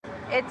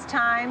It's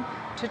time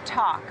to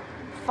talk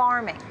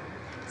farming.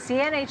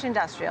 CNH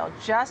Industrial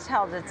just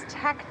held its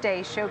Tech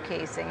Day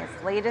showcasing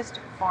its latest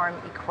farm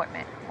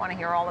equipment. Want to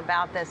hear all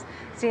about this?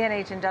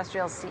 CNH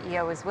Industrial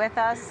CEO is with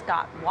us,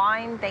 Scott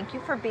Wine. Thank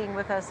you for being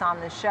with us on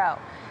the show.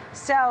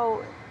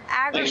 So,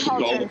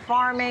 agriculture and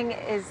farming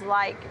is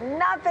like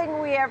nothing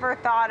we ever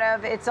thought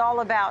of. It's all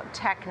about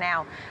tech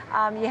now.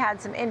 You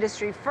had some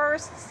industry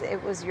firsts.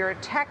 It was your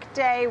Tech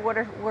Day. What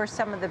were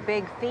some of the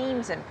big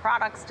themes and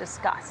products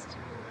discussed?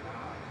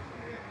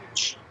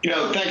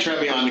 Thanks for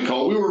having me on,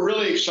 Nicole. We were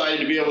really excited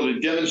to be able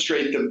to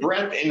demonstrate the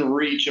breadth and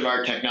reach of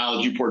our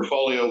technology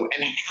portfolio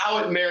and how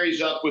it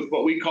marries up with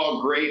what we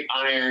call great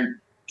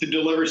iron to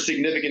deliver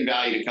significant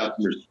value to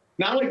customers.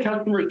 Not only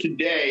customers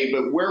today,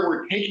 but where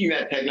we're taking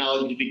that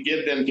technology to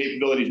give them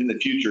capabilities in the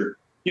future.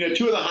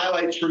 Two of the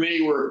highlights for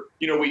me were,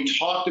 we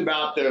talked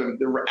about the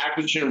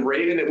acquisition of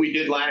Raven that we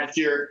did last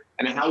year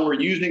and how we're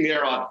using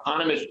their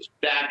autonomous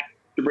stack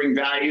to bring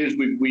values.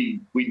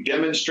 We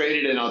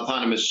demonstrated an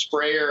autonomous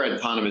sprayer,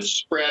 autonomous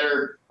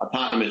spreader,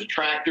 autonomous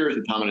tractors,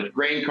 autonomous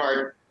grain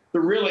cart,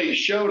 that really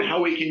showed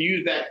how we can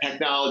use that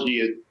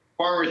technology as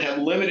farmers have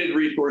limited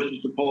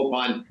resources to pull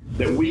upon,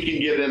 that we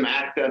can give them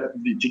access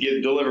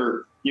to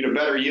deliver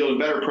better yield and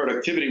better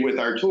productivity with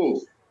our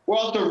tools. We're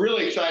also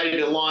really excited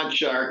to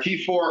launch our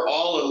T4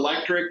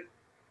 all-electric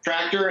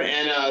tractor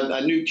and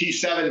a new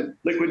T7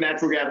 liquid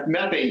natural gas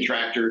methane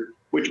tractor,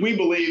 which we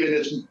believe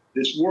in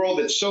this world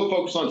that's so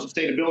focused on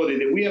sustainability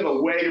that we have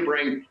a way to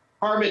bring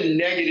carbon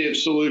negative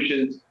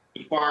solutions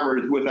to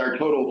farmers with our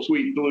total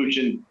suite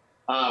solution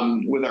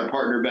with our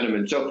partner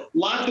Bennamann. So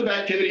lots of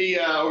activity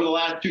over the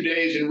last 2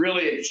 days and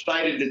really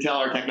excited to tell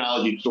our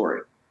technology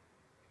story.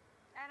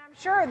 And I'm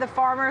sure the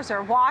farmers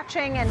are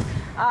watching and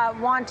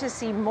want to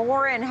see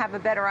more and have a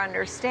better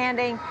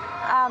understanding.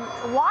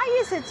 Why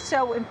is it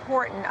so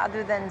important,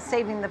 other than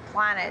saving the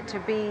planet, to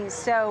be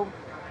so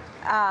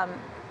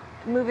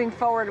moving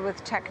forward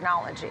with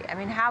technology? I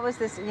mean, how is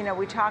this,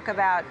 we talk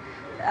about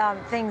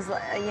things,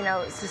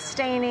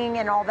 sustaining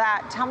and all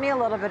that. Tell me a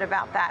little bit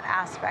about that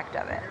aspect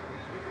of it.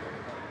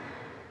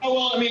 Oh,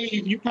 well, I mean,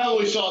 you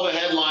probably saw the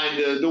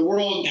headline. The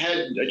world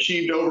had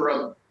achieved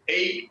over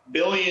 8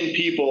 billion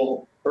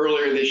people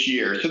earlier this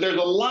year. So there's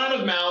a lot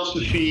of mouths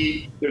to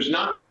feed. There's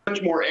not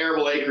much more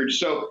arable acreage.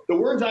 So the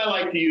words I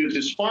like to use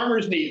is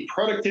farmers need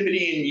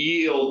productivity and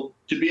yield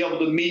to be able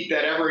to meet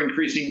that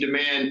ever-increasing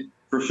demand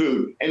for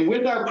food. And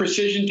with our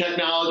precision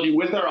technology,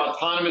 with our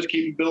autonomous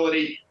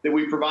capability that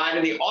we provide,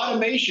 and the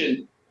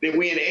automation that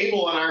we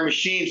enable on our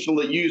machines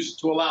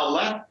to allow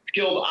less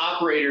skilled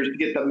operators to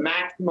get the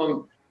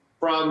maximum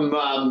from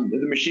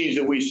the machines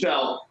that we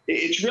sell,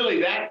 it's really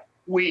that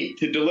suite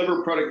to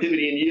deliver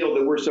productivity and yield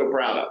that we're so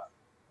proud of.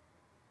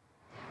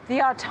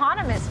 The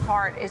autonomous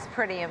part is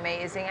pretty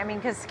amazing. I mean,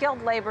 because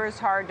skilled labor is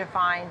hard to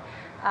find.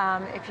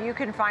 If you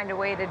can find a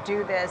way to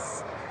do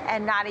this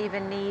and not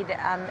even need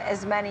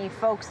as many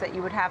folks that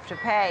you would have to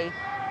pay,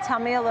 tell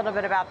me a little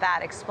bit about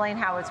that. Explain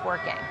how it's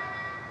working.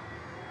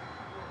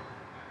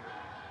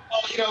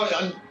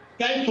 Well,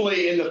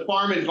 thankfully, in the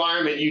farm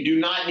environment, you do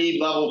not need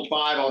level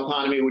 5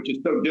 autonomy, which is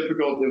so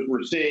difficult as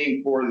we're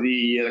seeing for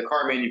the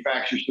car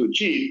manufacturers to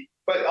achieve.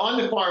 But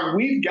on the farm,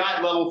 we've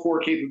got level 4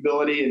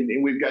 capability,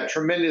 and we've got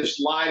tremendous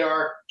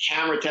LiDAR,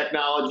 camera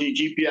technology,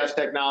 GPS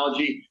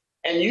technology,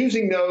 and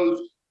using those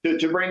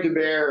to bring to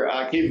bear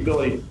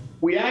capability.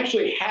 We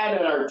actually had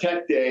at our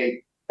Tech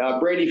Day,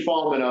 Brady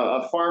Fallman,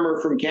 a farmer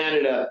from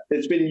Canada,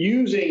 that's been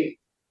using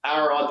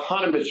our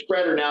autonomous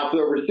spreader now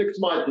for over 6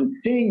 months and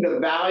seeing the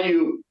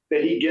value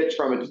that he gets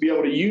from it, to be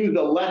able to use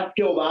a less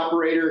skilled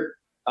operator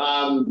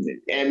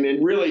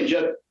and really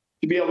just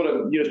to be able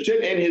to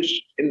sit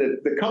in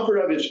the comfort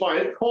of his farm.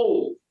 It's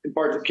cold in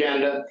parts of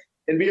Canada,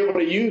 and be able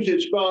to use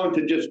his phone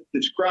to just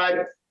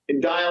describe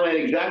and dial in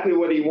exactly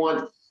what he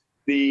wants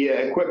the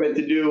equipment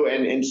to do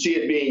and see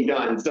it being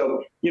done.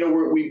 So,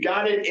 we've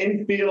got it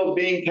in field,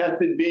 being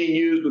tested, being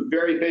used with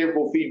very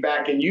favorable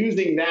feedback, and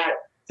using that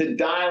to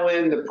dial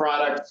in the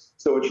product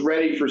so it's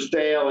ready for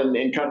sale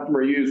and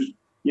customer use,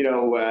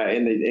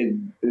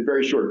 in a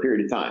very short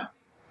period of time.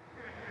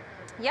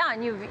 Yeah,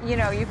 and you've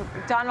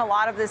done a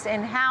lot of this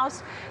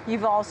in-house.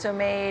 You've also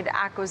made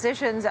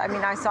acquisitions. I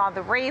mean, I saw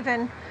the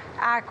Raven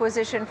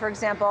acquisition, for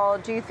example.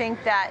 Do you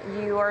think that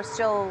you are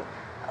still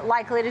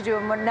likely to do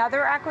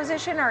another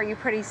acquisition, or are you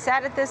pretty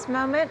set at this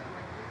moment?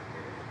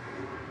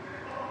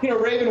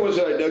 Raven was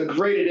a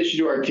great addition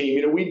to our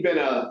team. We've been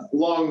a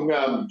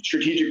long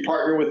strategic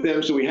partner with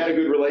them, so we had a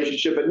good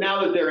relationship. But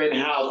now that they're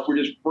in-house, we're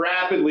just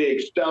rapidly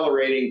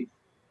accelerating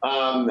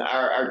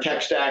our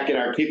tech stack and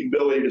our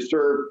capability to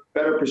serve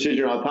better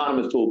precision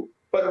autonomous tools.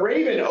 But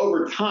Raven,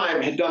 over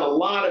time, had done a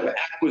lot of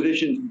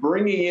acquisitions,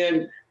 bringing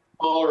in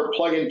smaller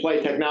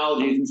plug-and-play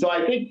technologies. And so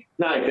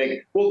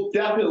we'll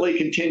definitely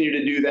continue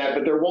to do that,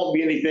 but there won't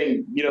be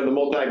anything, the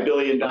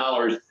multi-billion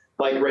dollars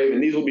like Raven.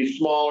 These will be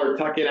smaller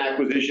tuck-in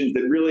acquisitions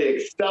that really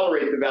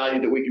accelerate the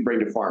value that we can bring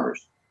to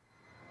farmers.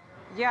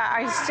 Yeah,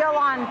 are you still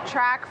on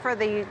track for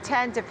the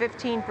 10 to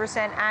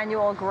 15%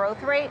 annual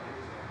growth rate?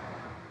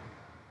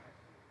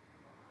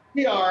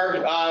 We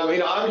are.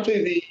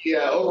 Obviously, the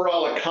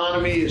overall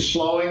economy is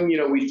slowing.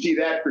 We see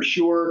that for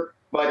sure.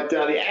 But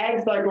the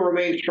ag cycle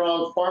remains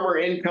strong. Farmer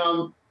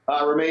income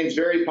remains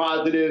very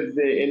positive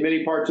in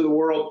many parts of the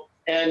world.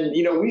 And,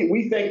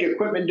 we think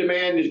equipment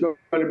demand is going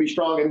to be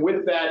strong. And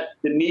with that,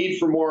 the need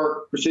for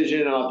more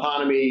precision and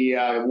autonomy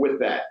with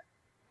that.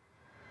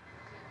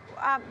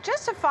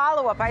 Just to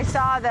follow up, I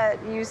saw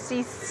that you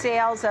see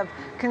sales of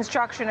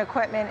construction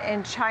equipment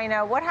in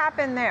China. What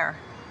happened there?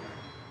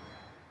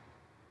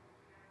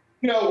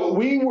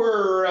 We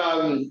were,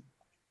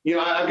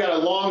 I've got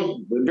a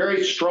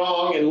very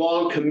strong and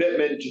long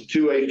commitment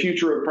to a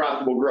future of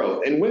profitable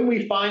growth. And when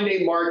we find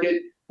a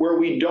market where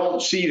we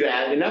don't see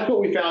that, and that's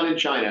what we found in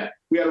China,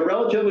 we had a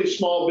relatively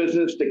small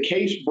business. The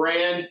Case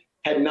brand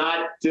had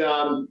not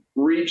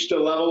reached a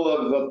level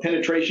of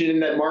penetration in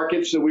that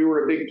market, so we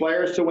were a big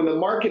player. So when the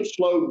market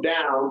slowed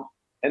down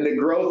and the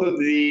growth of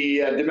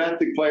the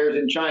domestic players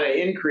in China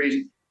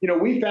increased,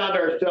 we found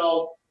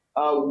ourselves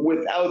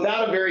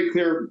without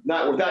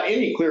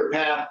any clear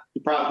path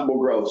to profitable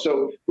growth.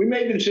 So we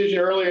made the decision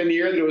earlier in the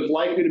year that it was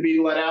likely to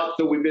be let out.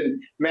 So we've been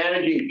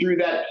managing through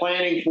that,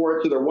 planning for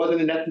it. So there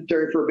wasn't a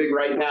necessary for a big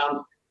write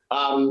down.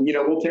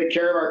 We'll take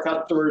care of our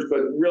customers,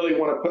 but really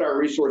want to put our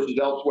resources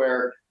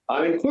elsewhere,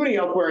 including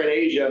elsewhere in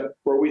Asia,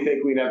 where we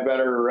think we have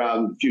better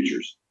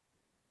futures.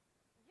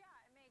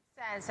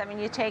 I mean,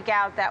 you take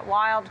out that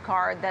wild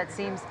card that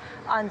seems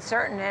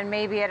uncertain, and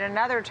maybe at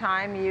another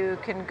time you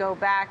can go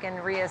back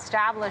and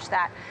reestablish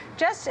that.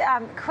 Just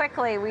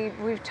quickly,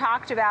 we've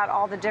talked about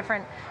all the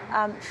different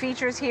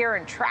features here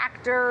and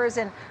tractors,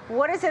 and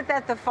what is it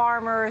that the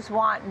farmers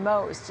want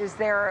most? Is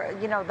there,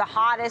 the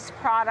hottest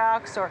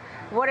products, or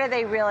what are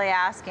they really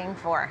asking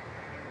for?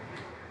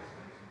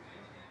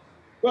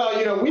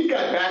 Well, we've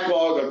got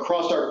backlog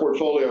across our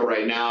portfolio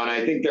right now, and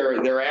I think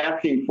they're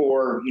asking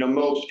for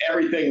most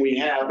everything we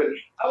have. But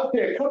I would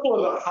say a couple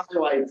of the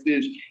highlights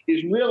is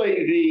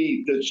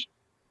really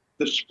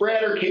the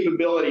spreader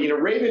capability.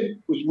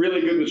 Raven was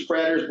really good with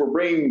spreaders. We're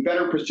bringing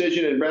better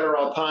precision and better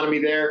autonomy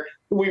there.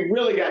 We've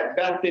really got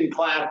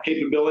best-in-class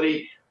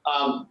capability.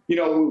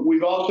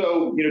 We've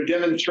also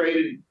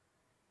demonstrated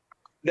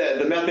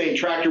the methane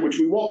tractor, which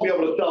we won't be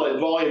able to sell at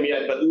volume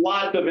yet, but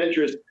lots of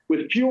interest.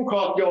 With fuel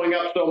costs going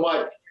up so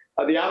much,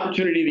 the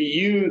opportunity to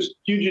use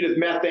fugitive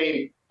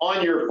methane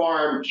on your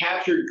farm,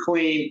 captured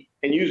clean,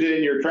 and use it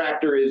in your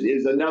tractor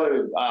is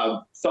another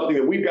something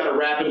that we've got to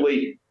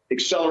rapidly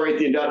accelerate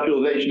the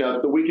industrialization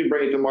of so we can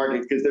bring it to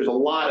market, because there's a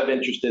lot of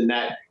interest in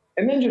that.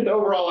 And then just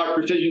overall our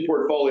precision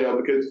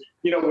portfolio, because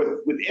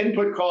with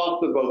input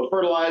costs of both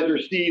fertilizer,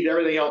 seeds,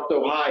 everything else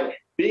so high,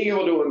 being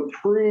able to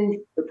improve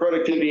the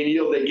productivity and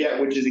yield they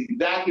get, which is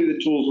exactly the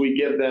tools we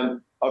give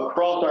them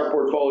across our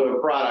portfolio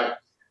of products,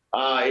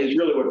 is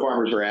really what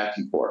farmers are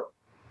asking for.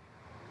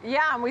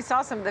 Yeah, and we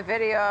saw some of the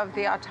video of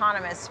the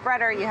autonomous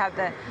spreader. You have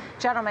the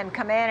gentleman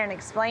come in and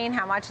explain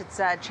how much it's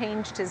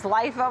changed his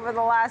life over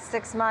the last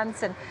 6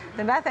 months. And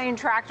the methane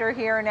tractor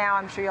here now,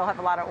 I'm sure you'll have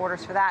a lot of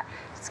orders for that.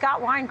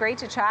 Scott Wine, great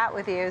to chat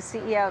with you,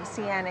 CEO of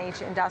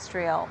CNH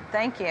Industrial.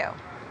 Thank you.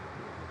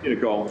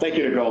 Thank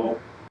you, Nicole.